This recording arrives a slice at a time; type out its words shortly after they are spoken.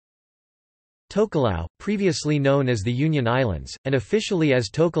Tokelau, previously known as the Union Islands, and officially as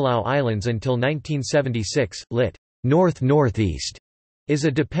Tokelau Islands until 1976, lit. North-Northeast, is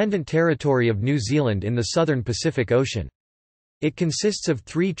a dependent territory of New Zealand in the southern Pacific Ocean. It consists of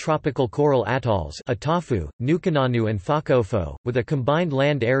 3 tropical coral atolls, Atafu, Nukunanu and Whakaofo, with a combined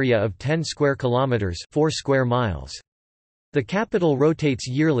land area of 10 square kilometers, 4 square miles. The capital rotates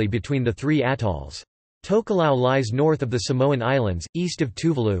yearly between the 3 atolls. Tokelau lies north of the Samoan Islands, east of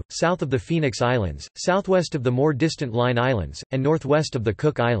Tuvalu, south of the Phoenix Islands, southwest of the more distant Line Islands, and northwest of the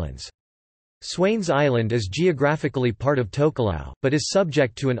Cook Islands. Swains Island is geographically part of Tokelau, but is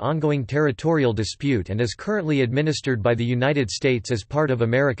subject to an ongoing territorial dispute and is currently administered by the United States as part of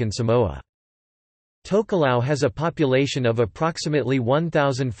American Samoa. Tokelau has a population of approximately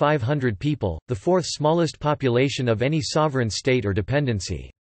 1,500 people, the 4th smallest population of any sovereign state or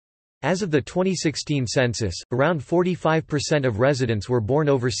dependency. As of the 2016 census, around 45% of residents were born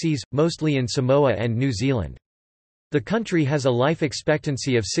overseas, mostly in Samoa and New Zealand. The country has a life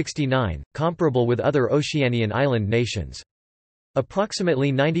expectancy of 69, comparable with other Oceanian island nations.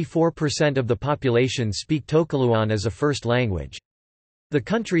 Approximately 94% of the population speak Tokelauan as a first language. The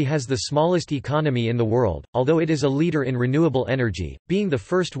country has the smallest economy in the world, although it is a leader in renewable energy, being the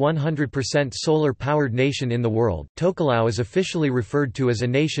first 100% solar-powered nation in the world. Tokelau is officially referred to as a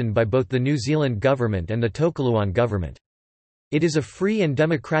nation by both the New Zealand government and the Tokelauan government. It is a free and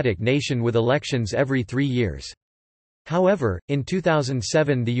democratic nation with elections every 3 years. However, in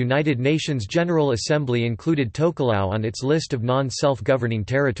 2007 the United Nations General Assembly included Tokelau on its list of non-self-governing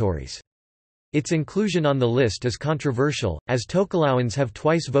territories. Its inclusion on the list is controversial, as Tokelauans have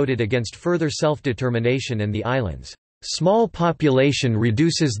twice voted against further self-determination and the island's small population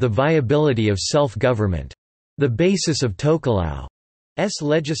reduces the viability of self-government. The basis of Tokelau's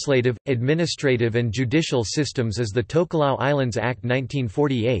legislative, administrative and judicial systems is the Tokelau Islands Act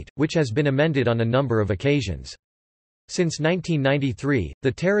 1948, which has been amended on a number of occasions. Since 1993,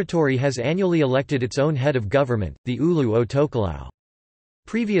 the territory has annually elected its own head of government, the Ulu o Tokelau.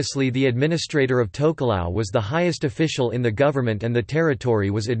 Previously the administrator of Tokelau was the highest official in the government and the territory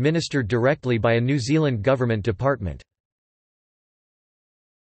was administered directly by a New Zealand government department.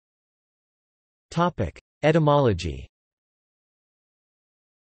 Etymology.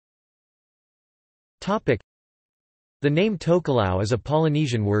 The name Tokelau is a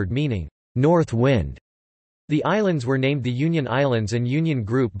Polynesian word meaning, north wind. The islands were named the Union Islands and Union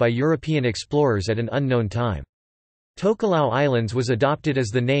Group by European explorers at an unknown time. Tokelau Islands was adopted as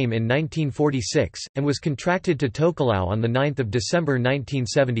the name in 1946, and was contracted to Tokelau on 9 December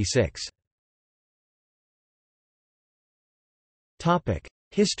 1976.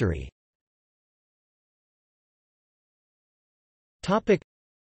 History.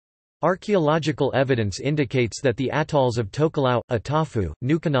 Archaeological evidence indicates that the atolls of Tokelau, Atafu,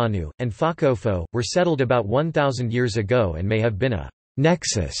 Nukunanu, and Whakaofo, were settled about 1,000 years ago and may have been a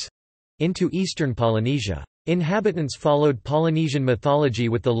 «nexus» into eastern Polynesia. Inhabitants followed Polynesian mythology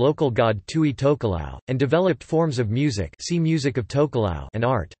with the local god Tui Tokelau, and developed forms of music, see Music of Tokelau, and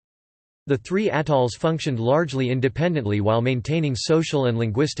art. The 3 atolls functioned largely independently while maintaining social and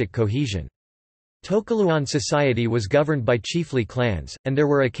linguistic cohesion. Tokelauan society was governed by chiefly clans, and there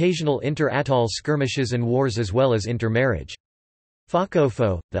were occasional inter-atoll skirmishes and wars as well as intermarriage.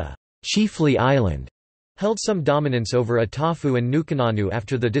 Whakaofo, the chiefly island, held some dominance over Atafu and Nukunanu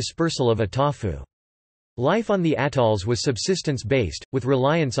after the dispersal of Atafu. Life on the atolls was subsistence-based, with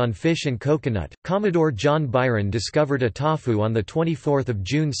reliance on fish and coconut. Commodore John Byron discovered Atafu on 24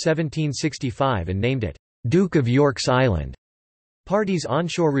 June 1765 and named it Duke of York's Island. Parties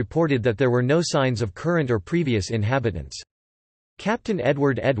onshore reported that there were no signs of current or previous inhabitants. Captain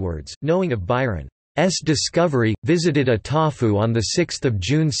Edward Edwards, knowing of Byron's discovery, visited Atafu on 6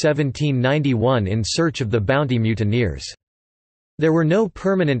 June 1791 in search of the Bounty mutineers. There were no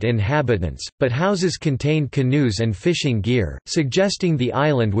permanent inhabitants, but houses contained canoes and fishing gear, suggesting the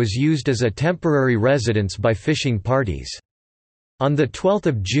island was used as a temporary residence by fishing parties. On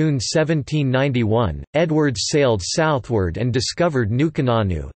 12 June 1791, Edwards sailed southward and discovered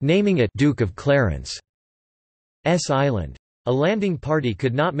Nukunanu, naming it Duke of Clarence's Island. A landing party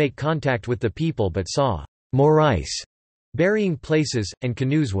could not make contact with the people but saw morais, burying places, and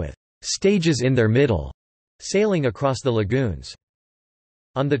canoes with stages in their middle, sailing across the lagoons.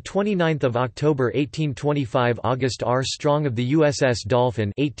 On 29 October 1825 August R. Strong of the USS Dolphin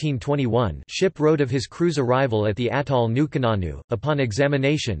 1821 ship wrote of his crew's arrival at the atoll Nukunanu. Upon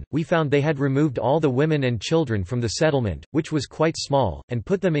examination, we found they had removed all the women and children from the settlement, which was quite small, and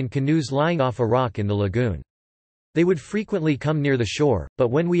put them in canoes lying off a rock in the lagoon. They would frequently come near the shore, but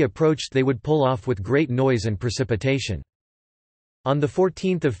when we approached they would pull off with great noise and precipitation. On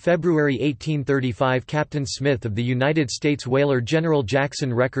 14 February 1835 Captain Smith of the United States whaler General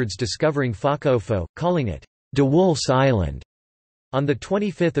Jackson records discovering Fakaofo, calling it De Wolf's Island. On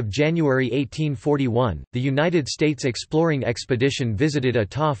 25 January 1841, the United States exploring expedition visited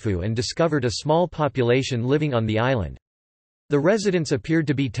Atafu and discovered a small population living on the island. The residents appeared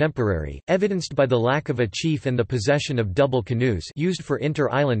to be temporary, evidenced by the lack of a chief and the possession of double canoes used for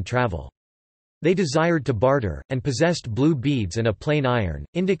inter-island travel. They desired to barter, and possessed blue beads and a plain iron,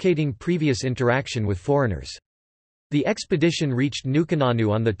 indicating previous interaction with foreigners. The expedition reached Nukunanu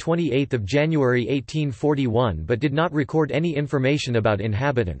on 28 January 1841 but did not record any information about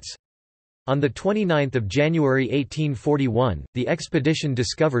inhabitants. On 29 January 1841, the expedition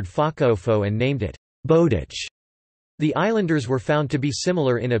discovered Fakaofo and named it Bodich. The islanders were found to be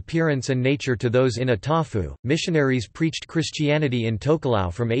similar in appearance and nature to those in Atafu. Missionaries preached Christianity in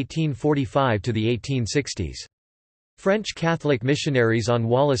Tokelau from 1845 to the 1860s. French Catholic missionaries on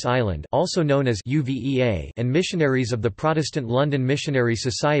Wallis Island, also known as UVEA, and missionaries of the Protestant London Missionary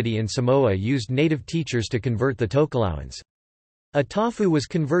Society in Samoa used native teachers to convert the Tokelauans. Atafu was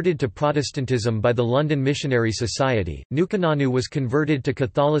converted to Protestantism by the London Missionary Society, Nukunanu was converted to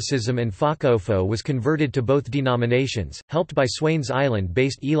Catholicism and Fakaofo was converted to both denominations, helped by Swains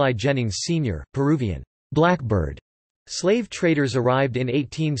Island-based Eli Jennings Sr., Peruvian Blackbird. Slave traders arrived in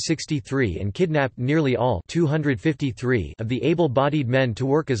 1863 and kidnapped nearly all 253 of the able-bodied men to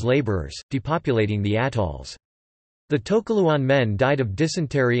work as laborers, depopulating the atolls. The Tokelauan men died of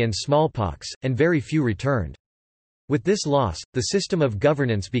dysentery and smallpox, and very few returned. With this loss, the system of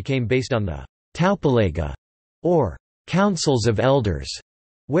governance became based on the taupalega, or councils of elders,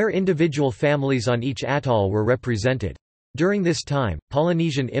 where individual families on each atoll were represented. During this time,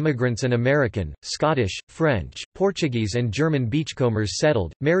 Polynesian immigrants and American, Scottish, French, Portuguese, and German beachcombers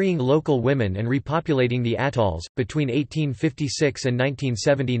settled, marrying local women and repopulating the atolls. Between 1856 and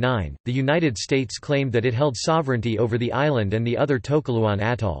 1979, the United States claimed that it held sovereignty over the island and the other Tokelauan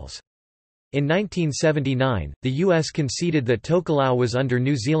atolls. In 1979, the U.S. conceded that Tokelau was under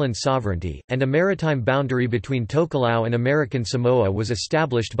New Zealand sovereignty, and a maritime boundary between Tokelau and American Samoa was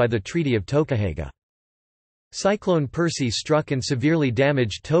established by the Treaty of Tokehaga. Cyclone Percy struck and severely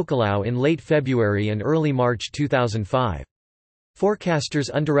damaged Tokelau in late February and early March 2005. Forecasters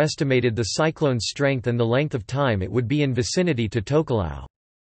underestimated the cyclone's strength and the length of time it would be in vicinity to Tokelau.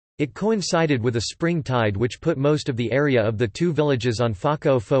 It coincided with a spring tide which put most of the area of the two villages on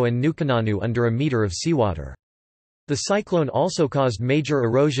Fakaofo and Nukunanu under a meter of seawater. The cyclone also caused major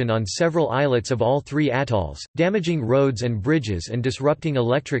erosion on several islets of all three atolls, damaging roads and bridges and disrupting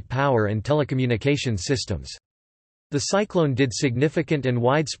electric power and telecommunications systems. The cyclone did significant and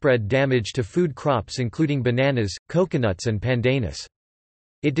widespread damage to food crops including bananas, coconuts and pandanus.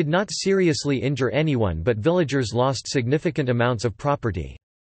 It did not seriously injure anyone but villagers lost significant amounts of property.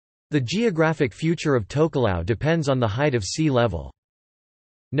 The geographic future of Tokelau depends on the height of sea level.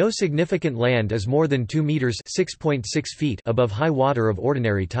 No significant land is more than 2 meters (6.6 feet) above high water of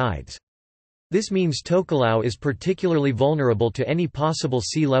ordinary tides. This means Tokelau is particularly vulnerable to any possible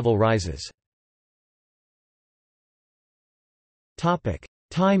sea level rises. Topic: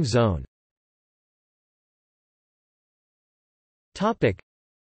 Time zone. Topic: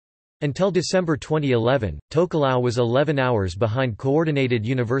 Until December 2011, Tokelau was 11 hours behind Coordinated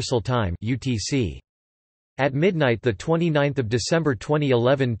Universal Time (UTC). At midnight 29 December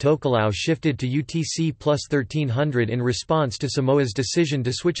 2011 Tokelau shifted to UTC plus 1300 in response to Samoa's decision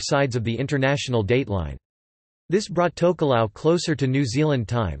to switch sides of the international dateline. This brought Tokelau closer to New Zealand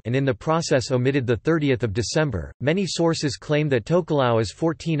time and in the process omitted 30 December. Many sources claim that Tokelau is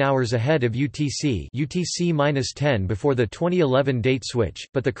 14 hours ahead of UTC UTC-10 before the 2011 date switch,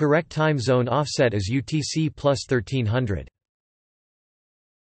 but the correct time zone offset is UTC plus 1300.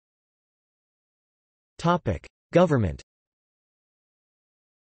 Government.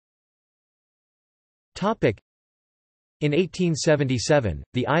 In 1877,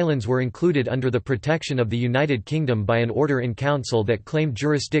 the islands were included under the protection of the United Kingdom by an order in council that claimed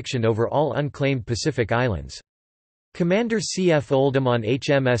jurisdiction over all unclaimed Pacific islands. Commander C.F. Oldham on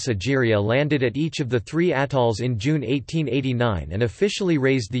HMS Egeria landed at each of the three atolls in June 1889 and officially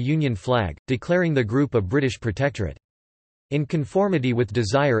raised the Union flag, declaring the group a British protectorate. In conformity with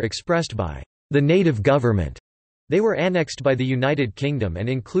desire expressed by the native government, they were annexed by the United Kingdom and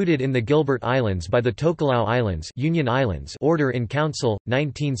included in the Gilbert Islands by the Tokelau Islands, Union Islands Order in Council,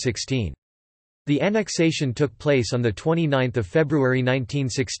 1916. The annexation took place on 29 February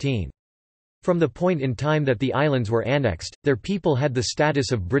 1916. From the point in time that the islands were annexed, their people had the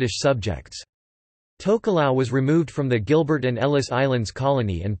status of British subjects. Tokelau was removed from the Gilbert and Ellice Islands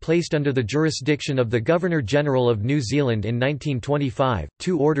colony and placed under the jurisdiction of the Governor-General of New Zealand in 1925,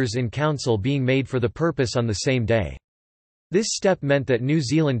 2 orders in council being made for the purpose on the same day. This step meant that New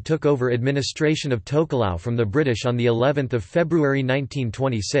Zealand took over administration of Tokelau from the British on the 11th of February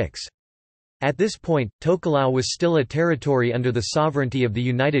 1926. At this point, Tokelau was still a territory under the sovereignty of the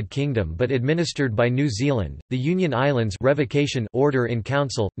United Kingdom but administered by New Zealand. The Union Islands Revocation Order in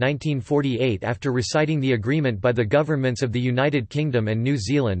Council, 1948. After reciting the agreement by the governments of the United Kingdom and New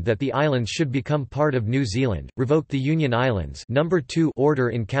Zealand that the islands should become part of New Zealand, revoked the Union Islands No. 2 Order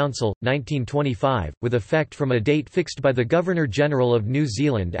in Council, 1925, with effect from a date fixed by the Governor-General of New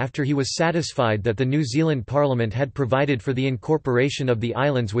Zealand after he was satisfied that the New Zealand Parliament had provided for the incorporation of the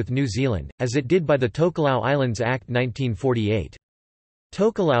islands with New Zealand, as it did by the Tokelau Islands Act 1948.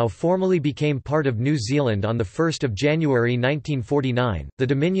 Tokelau formally became part of New Zealand on 1 January 1949. The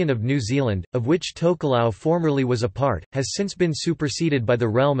Dominion of New Zealand, of which Tokelau formerly was a part, has since been superseded by the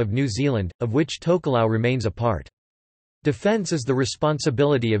Realm of New Zealand, of which Tokelau remains a part. Defence is the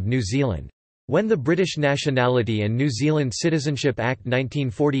responsibility of New Zealand. When the British Nationality and New Zealand Citizenship Act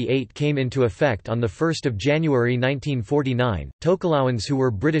 1948 came into effect on 1 January 1949, Tokelauans who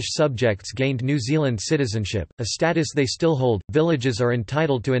were British subjects gained New Zealand citizenship, a status they still hold. Villages are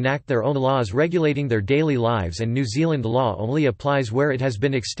entitled to enact their own laws regulating their daily lives, and New Zealand law only applies where it has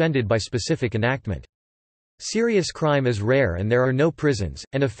been extended by specific enactment. Serious crime is rare and there are no prisons,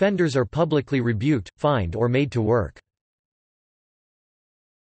 and offenders are publicly rebuked, fined or made to work.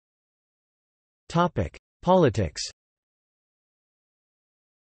 Politics.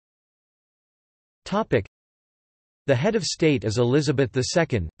 The head of state is Elizabeth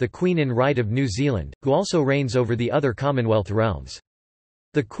II, the Queen in Right of New Zealand, who also reigns over the other Commonwealth realms.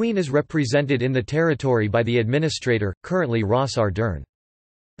 The Queen is represented in the territory by the Administrator, currently Ross Ardern.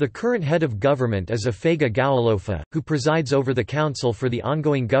 The current head of government is Afega Gaualofa, who presides over the council for the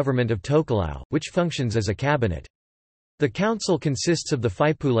ongoing government of Tokelau, which functions as a cabinet. The council consists of the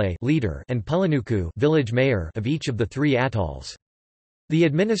Faipule leader and Pulinuku village mayor of each of the 3 atolls. The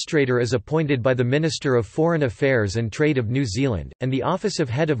administrator is appointed by the Minister of Foreign Affairs and Trade of New Zealand, and the office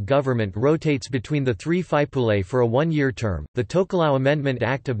of head of government rotates between the 3 Faipule for a 1-year term. The Tokelau Amendment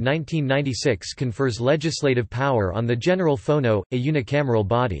Act of 1996 confers legislative power on the General Fono, a unicameral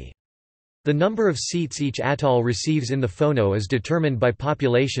body. The number of seats each atoll receives in the Fono is determined by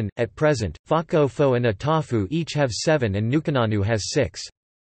population. At present, Whakaofo and Atafu each have 7 and Nukananu has 6.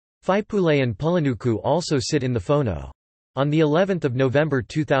 Faipule and Pulinuku also sit in the Fono. On the 11th of November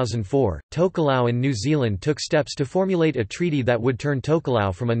 2004, Tokelau and New Zealand took steps to formulate a treaty that would turn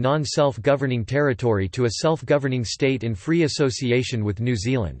Tokelau from a non-self-governing territory to a self-governing state in free association with New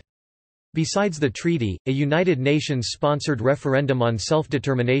Zealand. Besides the treaty, a United Nations-sponsored referendum on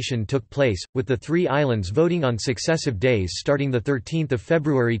self-determination took place, with the 3 islands voting on successive days starting 13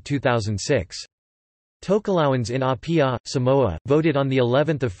 February 2006. Tokelauans in Apia, Samoa, voted on the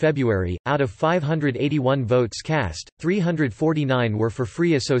 11th of February. Out of 581 votes cast, 349 were for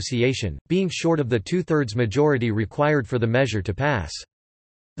free association, being short of the 2/3 majority required for the measure to pass.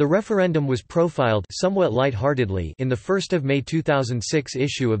 The referendum was profiled somewhat light-heartedly in the 1 May 2006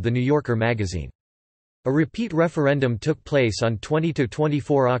 issue of The New Yorker magazine. A repeat referendum took place on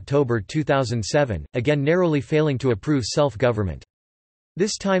 20–24 October 2007, again narrowly failing to approve self-government.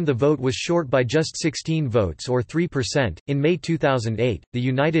 This time the vote was short by just 16 votes or 3%. In May 2008, the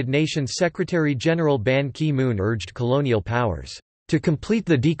United Nations Secretary-General Ban Ki-moon urged colonial powers to complete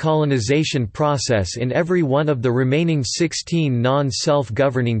the decolonization process in every one of the remaining 16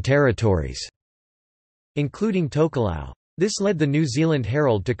 non-self-governing territories, including Tokelau. This led the New Zealand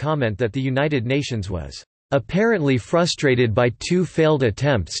Herald to comment that the United Nations was apparently frustrated by 2 failed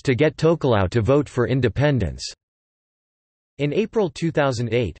attempts to get Tokelau to vote for independence. In April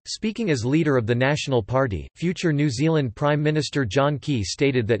 2008, speaking as leader of the National Party, future New Zealand Prime Minister John Key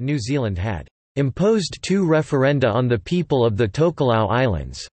stated that New Zealand had imposed 2 referenda on the people of the Tokelau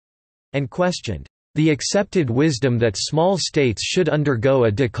Islands, and questioned the accepted wisdom that small states should undergo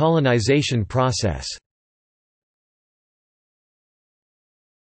a decolonization process.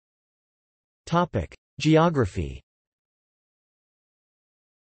 Geography.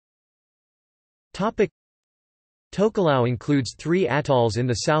 Tokelau includes 3 atolls in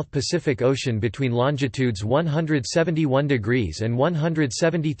the South Pacific Ocean between longitudes 171 degrees and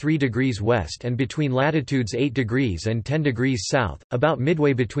 173 degrees west and between latitudes 8 degrees and 10 degrees south, about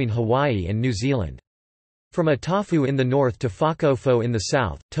midway between Hawaii and New Zealand. From Atafu in the north to Whakaofo in the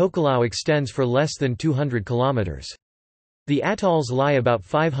south, Tokelau extends for less than 200 kilometers. The atolls lie about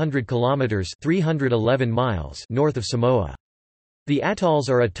 500 kilometers (311 miles) north of Samoa. The atolls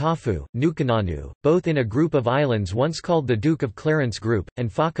are Atafu, Nukananu, both in a group of islands once called the Duke of Clarence Group,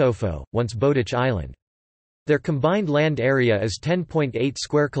 and Fakofo, once Bowditch Island. Their combined land area is 10.8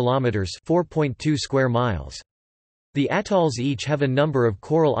 square kilometers, 4.2 square miles. The atolls each have a number of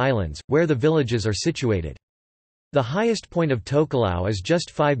coral islands, where the villages are situated. The highest point of Tokelau is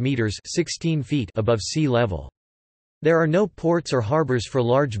just 5 meters (16 feet) above sea level. There are no ports or harbors for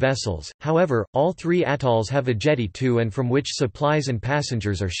large vessels, however, all three atolls have a jetty to and from which supplies and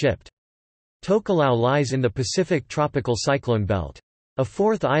passengers are shipped. Tokelau lies in the Pacific tropical cyclone belt. A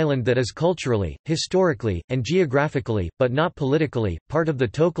fourth island that is culturally, historically, and geographically, but not politically, part of the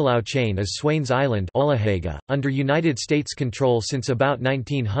Tokelau chain is Swains Island, under United States control since about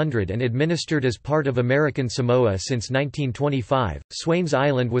 1900 and administered as part of American Samoa since 1925. Swains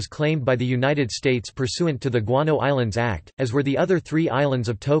Island was claimed by the United States pursuant to the Guano Islands Act, as were the other three islands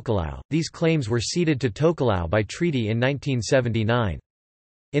of Tokelau. These claims were ceded to Tokelau by treaty in 1979.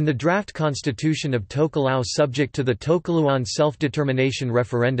 In the draft constitution of Tokelau subject to the Tokelauan self-determination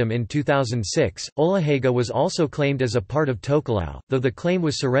referendum in 2006, Olahega was also claimed as a part of Tokelau, though the claim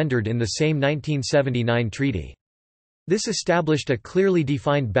was surrendered in the same 1979 treaty. This established a clearly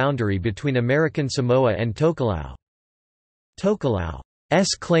defined boundary between American Samoa and Tokelau.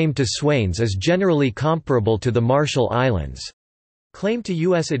 Tokelau's claim to Swains is generally comparable to the Marshall Islands' claim to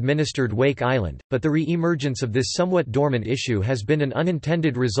U.S.-administered Wake Island, but the re-emergence of this somewhat dormant issue has been an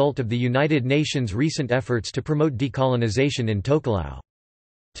unintended result of the United Nations' recent efforts to promote decolonization in Tokelau.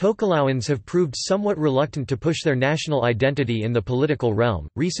 Tokelauans have proved somewhat reluctant to push their national identity in the political realm.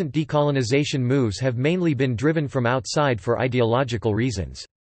 Recent decolonization moves have mainly been driven from outside for ideological reasons.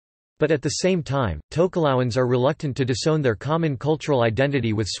 But at the same time, Tokelauans are reluctant to disown their common cultural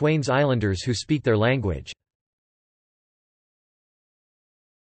identity with Swains Islanders who speak their language.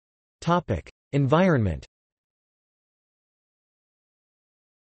 Environment.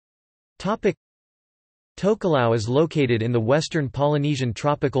 Tokelau is located in the western Polynesian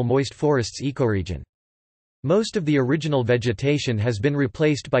tropical moist forests ecoregion. Most of the original vegetation has been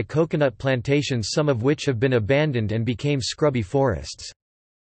replaced by coconut plantations, some of which have been abandoned and became scrubby forests.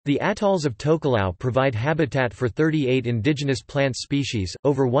 The atolls of Tokelau provide habitat for 38 indigenous plant species,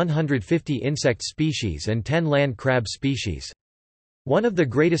 over 150 insect species and 10 land crab species. One of the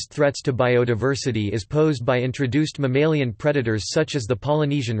greatest threats to biodiversity is posed by introduced mammalian predators such as the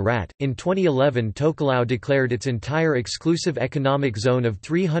Polynesian rat. In 2011, Tokelau declared its entire exclusive economic zone of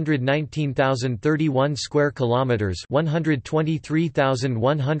 319,031 square kilometers,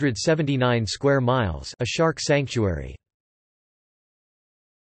 123,179 square miles, a shark sanctuary.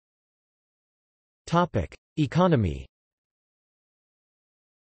 Topic: Economy.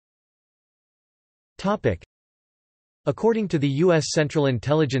 Topic: According to the U.S. Central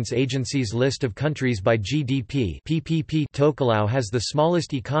Intelligence Agency's list of countries by GDP (PPP), Tokelau has the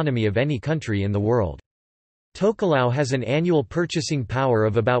smallest economy of any country in the world. Tokelau has an annual purchasing power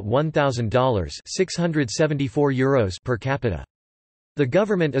of about $1,000 (674 euros) per capita. The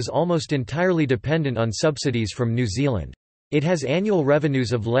government is almost entirely dependent on subsidies from New Zealand. It has annual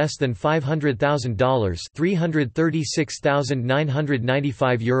revenues of less than $500,000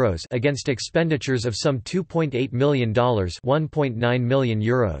 €336,995 euros against expenditures of some $2.8 million €1.9 million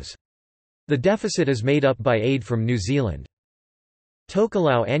euros. The deficit is made up by aid from New Zealand.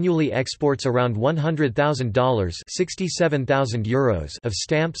 Tokelau annually exports around $100,000 €67,000 euros of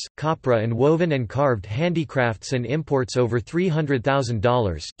stamps, copra and woven and carved handicrafts and imports over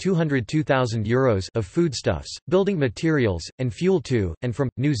 $300,000 €202,000 euros of foodstuffs, building materials, and fuel to, and from,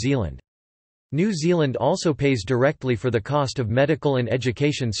 New Zealand. New Zealand also pays directly for the cost of medical and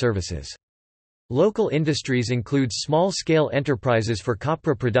education services. Local industries include small-scale enterprises for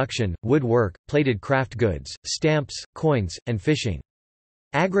copra production, woodwork, plated craft goods, stamps, coins, and fishing.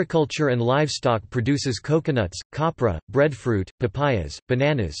 Agriculture and livestock produces coconuts, copra, breadfruit, papayas,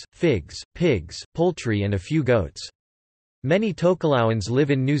 bananas, figs, pigs, poultry and a few goats. Many Tokelauans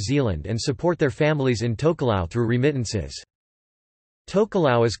live in New Zealand and support their families in Tokelau through remittances.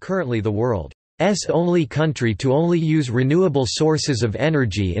 Tokelau is currently the world's only country to only use renewable sources of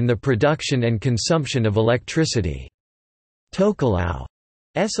energy in the production and consumption of electricity. Tokelau's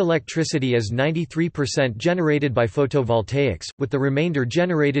electricity is 93% generated by photovoltaics, with the remainder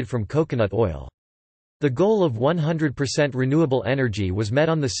generated from coconut oil. The goal of 100% renewable energy was met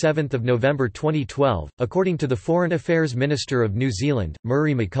on 7 November 2012, according to the Foreign Affairs Minister of New Zealand,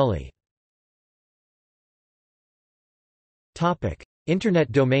 Murray McCully.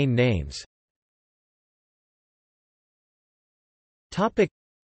 Internet domain names.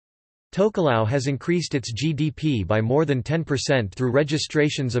 Tokelau has increased its GDP by more than 10% through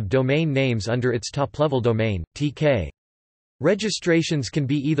registrations of domain names under its top-level domain, tk. Registrations can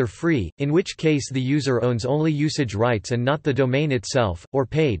be either free, in which case the user owns only usage rights and not the domain itself, or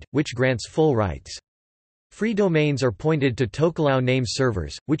paid, which grants full rights. Free domains are pointed to Tokelau name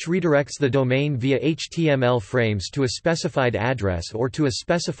servers, which redirects the domain via HTML frames to a specified address or to a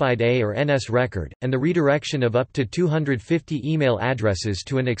specified A or NS record, and the redirection of up to 250 email addresses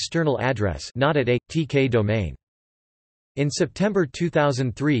to an external address not at a .tk domain. In September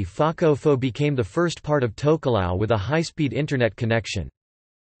 2003, Fakofo became the first part of Tokelau with a high-speed internet connection.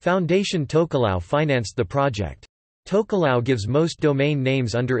 Foundation Tokelau financed the project. Tokelau gives most domain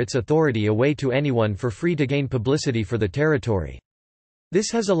names under its authority away to anyone for free to gain publicity for the territory.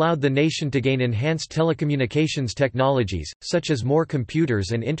 This has allowed the nation to gain enhanced telecommunications technologies, such as more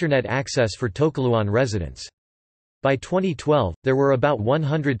computers and internet access for Tokelauan residents. By 2012, there were about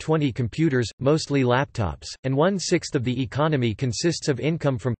 120 computers, mostly laptops, and 1/6 of the economy consists of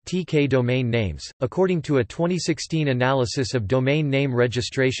income from TK domain names. According to a 2016 analysis of domain name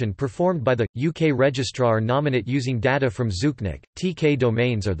registration performed by the UK registrar nominate using data from Zuknik, TK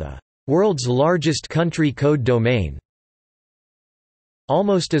domains are the world's largest country code domain,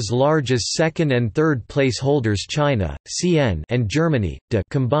 almost as large as second and third place holders China, CN, and Germany,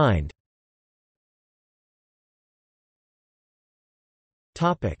 combined.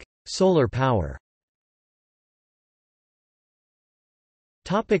 Solar power.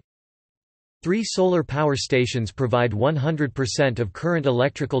 3 solar power stations provide 100% of current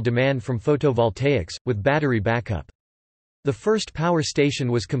electrical demand from photovoltaics, with battery backup. The first power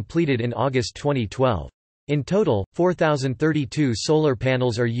station was completed in August 2012. In total, 4,032 solar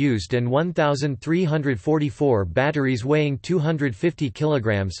panels are used and 1,344 batteries weighing 250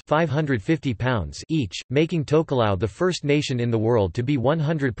 kilograms (550 pounds) each, making Tokelau the first nation in the world to be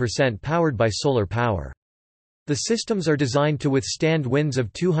 100% powered by solar power. The systems are designed to withstand winds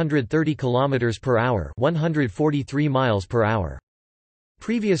of 230 km per hour (143 miles per hour).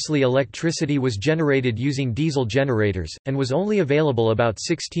 Previously, electricity was generated using diesel generators, and was only available about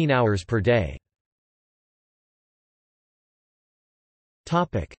 16 hours per day.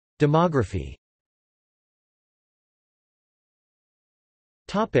 Demography.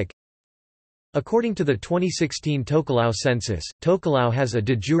 According to the 2016 Tokelau census, Tokelau has a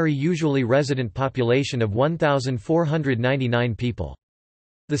de jure usually resident population of 1,499 people.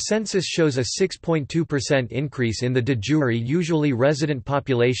 The census shows a 6.2% increase in the de jure usually resident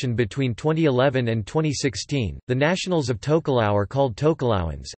population between 2011 and 2016. The nationals of Tokelau are called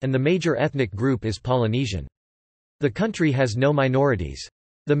Tokelauans, and the major ethnic group is Polynesian. The country has no minorities.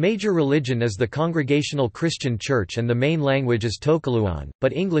 The major religion is the Congregational Christian Church and the main language is Tokelauan,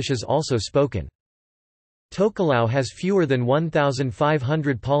 but English is also spoken. Tokelau has fewer than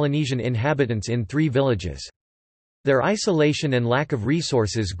 1,500 Polynesian inhabitants in 3 villages. Their isolation and lack of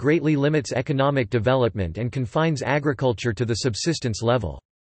resources greatly limits economic development and confines agriculture to the subsistence level.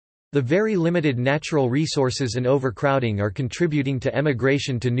 The very limited natural resources and overcrowding are contributing to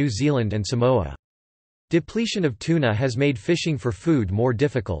emigration to New Zealand and Samoa. Depletion of tuna has made fishing for food more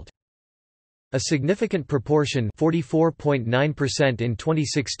difficult. A significant proportion, 44.9% in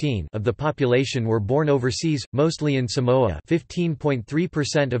 2016, of the population were born overseas, mostly in Samoa,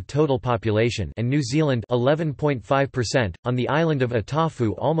 15.3% of total population, and New Zealand, 11.5%. On the island of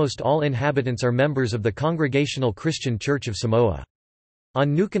Otafu, almost all inhabitants are members of the Congregational Christian Church of Samoa.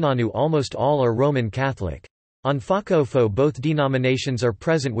 On Nukunanu, almost all are Roman Catholic. On Fakofo, both denominations are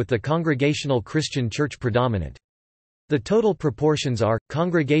present with the Congregational Christian Church predominant. The total proportions are,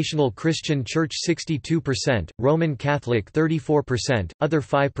 Congregational Christian Church 62%, Roman Catholic 34%, other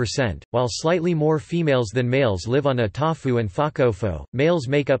 5%, while slightly more females than males live on Otafu and Fakofo. Males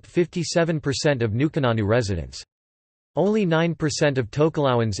make up 57% of Nukunanu residents. Only 9% of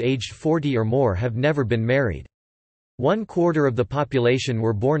Tokelauans aged 40 or more have never been married. 1/4 of the population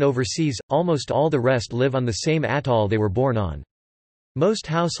were born overseas, almost all the rest live on the same atoll they were born on. Most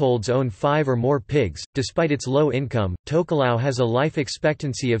households own 5 or more pigs. Despite its low income, Tokelau has a life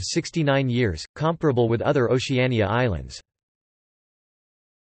expectancy of 69 years, comparable with other Oceania islands.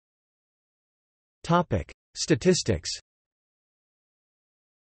 Topic: Statistics.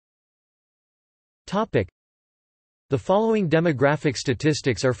 Topic: The following demographic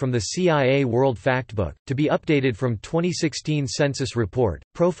statistics are from the CIA World Factbook, to be updated from 2016 census report.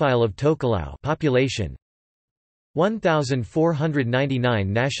 Profile of Tokelau population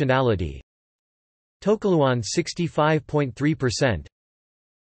 1,499 Nationality Tokelauan 65.3%,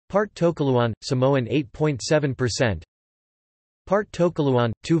 Part Tokelauan, Samoan 8.7%, Part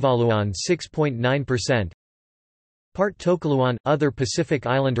Tokelauan, Tuvaluan 6.9%, Part Tokelauan, Other Pacific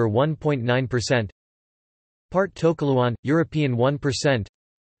Islander 1.9%, Part Tokelauan, European 1%,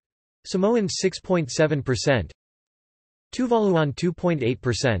 Samoan 6.7%, Tuvaluan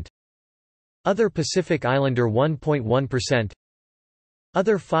 2.8%, Other Pacific Islander 1.1%,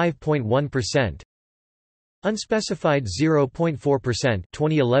 Other 5.1%, Unspecified 0.4%.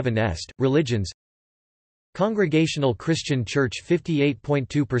 2011 Est. Religions. Congregational Christian Church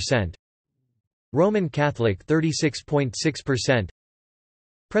 58.2%, Roman Catholic 36.6%,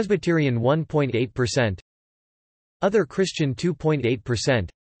 Presbyterian 1.8%, Other Christian 2.8%,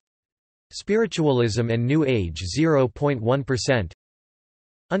 Spiritualism and New Age 0.1%,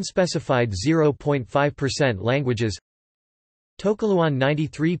 Unspecified 0.5%. Languages. Tokelauan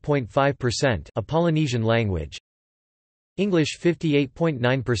 93.5%, a Polynesian language. English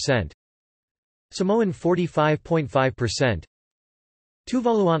 58.9%, Samoan 45.5%,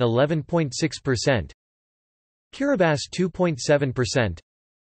 Tuvaluan 11.6%, Kiribati 2.7%,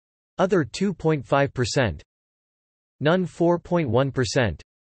 Other 2.5%, None 4.1%,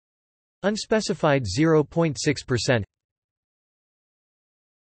 Unspecified 0.6%.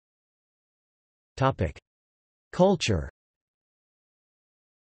 Topic: Culture.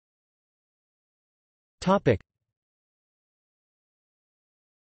 Topic: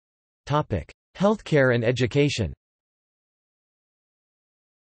 Healthcare and education.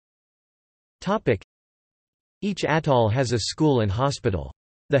 Each atoll has a school and hospital.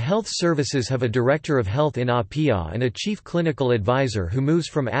 The health services have a director of health in Apia, and a chief clinical advisor who moves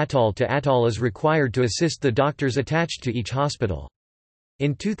from atoll to atoll is required to assist the doctors attached to each hospital.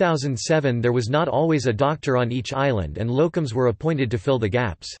 In 2007 there was not always a doctor on each island, and locums were appointed to fill the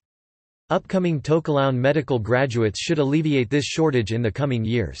gaps. Upcoming Tokelau medical graduates should alleviate this shortage in the coming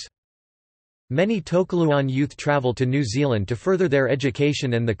years. Many Tokelauan youth travel to New Zealand to further their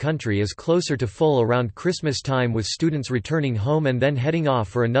education, and the country is closer to full around Christmas time, with students returning home and then heading off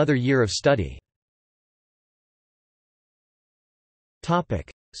for another year of study.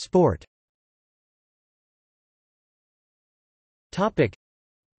 Sport.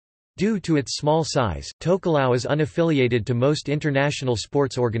 Due to its small size, Tokelau is unaffiliated to most international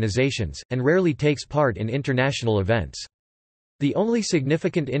sports organizations, and rarely takes part in international events. The only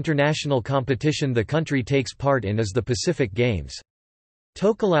significant international competition the country takes part in is the Pacific Games.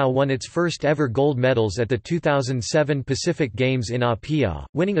 Tokelau won its first ever gold medals at the 2007 Pacific Games in Apia,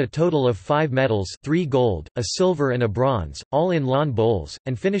 winning a total of 5 medals, 3 gold, a silver and a bronze, all in lawn bowls,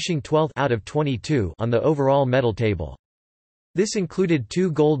 and finishing 12th out of 22 on the overall medal table. This included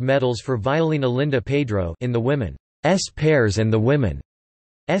 2 gold medals for Violina Linda Pedro in the women's pairs and the women's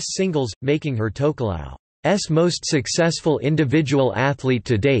singles, making her Tokelau's most successful individual athlete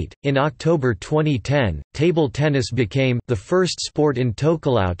to date. In October 2010, table tennis became the first sport in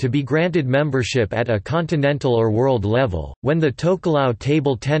Tokelau to be granted membership at a continental or world level, when the Tokelau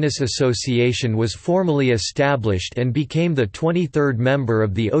Table Tennis Association was formally established and became the 23rd member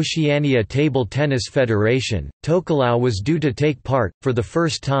of the Oceania Table Tennis Federation. Tokelau was due to take part, for the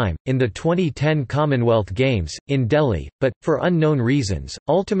first time, in the 2010 Commonwealth Games, in Delhi, but, for unknown reasons,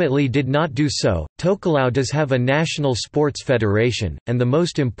 ultimately did not do so. Tokelau does have a national sports federation, and the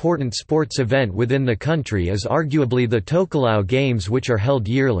most important sports event within the country is arguably the Tokelau Games, which are held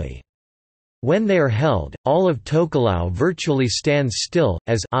yearly. When they are held, all of Tokelau virtually stands still,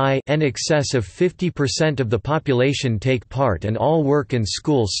 as in excess of 50% of the population take part, and all work and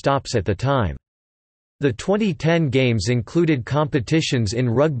school stops at the time. The 2010 Games included competitions in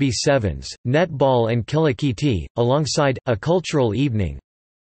rugby sevens, netball and kilakiti, alongside a cultural evening,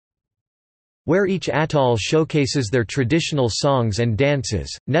 where each atoll showcases their traditional songs and dances.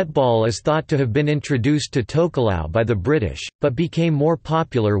 Netball is thought to have been introduced to Tokelau by the British, but became more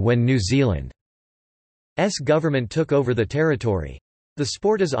popular when New Zealand's government took over the territory. The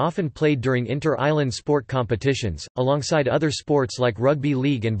sport is often played during inter-island sport competitions, alongside other sports like rugby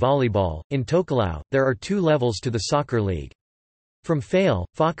league and volleyball. In Tokelau, there are 2 levels to the soccer league. From Fale,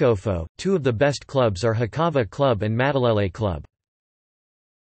 Fakofo, 2 of the best clubs are Hakava Club and Matalele Club.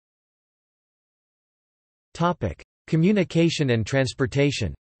 Communication and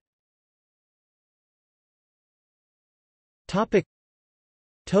transportation.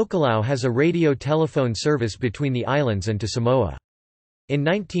 Tokelau has a radio-telephone service between the islands and to Samoa. In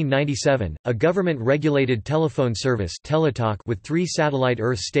 1997, a government-regulated telephone service Teletalk with 3 satellite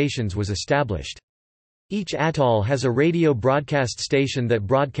Earth stations was established. Each atoll has a radio broadcast station that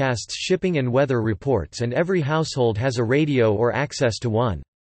broadcasts shipping and weather reports, and every household has a radio or access to one.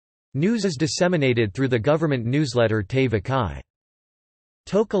 News is disseminated through the government newsletter Te Vakai.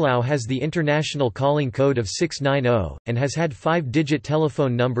 Tokelau has the international calling code of 690, and has had 5-digit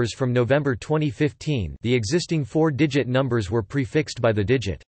telephone numbers from November 2015. The existing 4-digit numbers were prefixed by the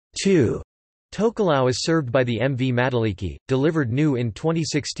digit 2 Tokelau is served by the MV Mataliki, delivered new in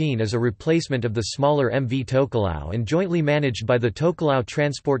 2016 as a replacement of the smaller MV Tokelau and jointly managed by the Tokelau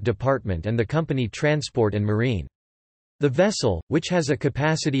Transport Department and the company Transport and Marine. The vessel, which has a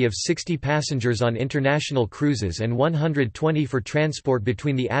capacity of 60 passengers on international cruises and 120 for transport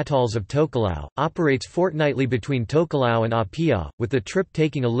between the atolls of Tokelau, operates fortnightly between Tokelau and Apia, with the trip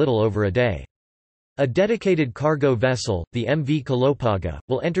taking a little over a day. A dedicated cargo vessel, the MV Kalopaga,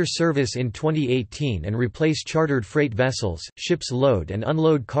 will enter service in 2018 and replace chartered freight vessels. Ships load and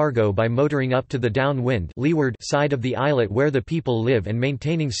unload cargo by motoring up to the downwind leeward side of the islet where the people live and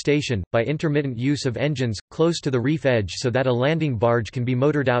maintaining station, by intermittent use of engines, close to the reef edge so that a landing barge can be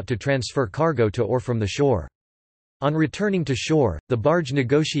motored out to transfer cargo to or from the shore. On returning to shore, the barge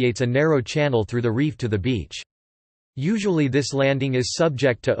negotiates a narrow channel through the reef to the beach. Usually this landing is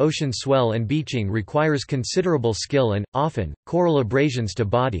subject to ocean swell and beaching requires considerable skill and, often, coral abrasions to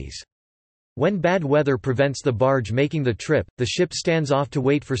bodies. When bad weather prevents the barge making the trip, the ship stands off to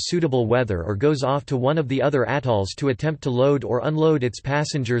wait for suitable weather or goes off to one of the other atolls to attempt to load or unload its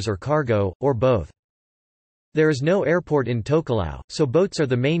passengers or cargo, or both. There is no airport in Tokelau, so boats are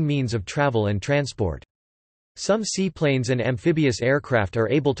the main means of travel and transport. Some seaplanes and amphibious aircraft are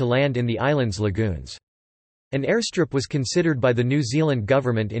able to land in the island's lagoons. An airstrip was considered by the New Zealand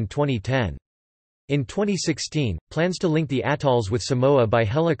government in 2010. In 2016, plans to link the atolls with Samoa by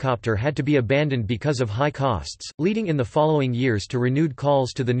helicopter had to be abandoned because of high costs, leading in the following years to renewed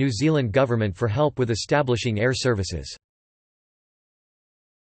calls to the New Zealand government for help with establishing air services.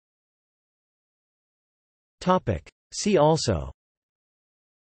 See also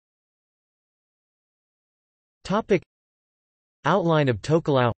Outline of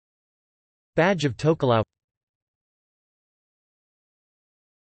Tokelau, Badge of Tokelau.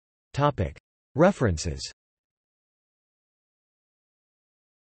 References.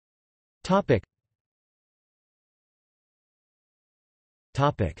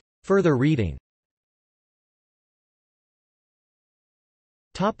 Further reading.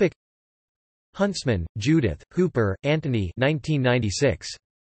 Huntsman, Judith, Hooper, Anthony 1996.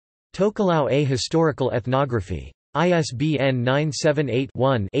 Tokelau, A Historical Ethnography. ISBN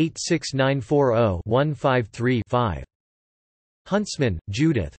 978-1-86940-153-5. Huntsman,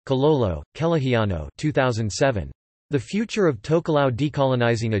 Judith, Kololo, Kelahiano 2007. The Future of Tokelau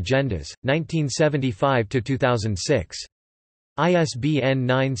Decolonizing Agendas, 1975–2006. ISBN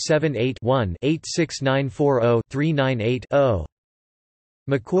 978-1-86940-398-0.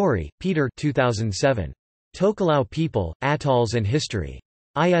 Macquarie, Peter 2007. Tokelau People, Atolls and History.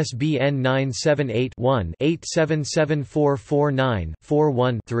 ISBN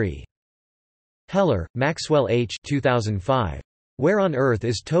 978-1-877449-41-3. Heller, Maxwell H. 2005. Where on Earth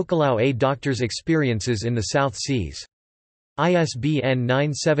is Tokelau? A Doctor's Experiences in the South Seas. ISBN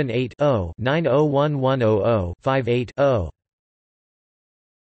 978-0-901100-58-0.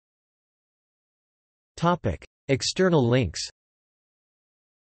 External links.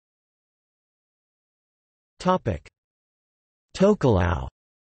 Tokelau,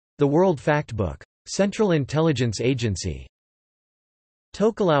 The World Factbook. Central Intelligence Agency.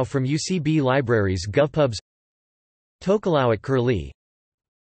 Tokelau from UCB Libraries. GovPubs. Tokelau at Curlie.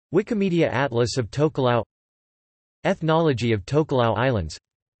 Wikimedia Atlas of Tokelau. Ethnology of Tokelau Islands.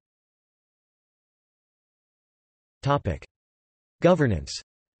 Governance.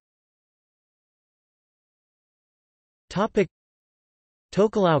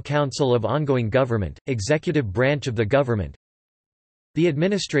 Tokelau Council of Ongoing Government, executive branch of the government. The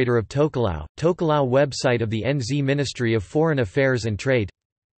Administrator of Tokelau, Tokelau website of the NZ Ministry of Foreign Affairs and Trade.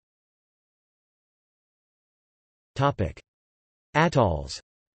 Atolls.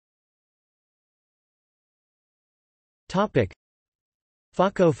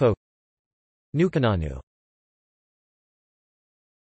 Fakofo, Nukananu.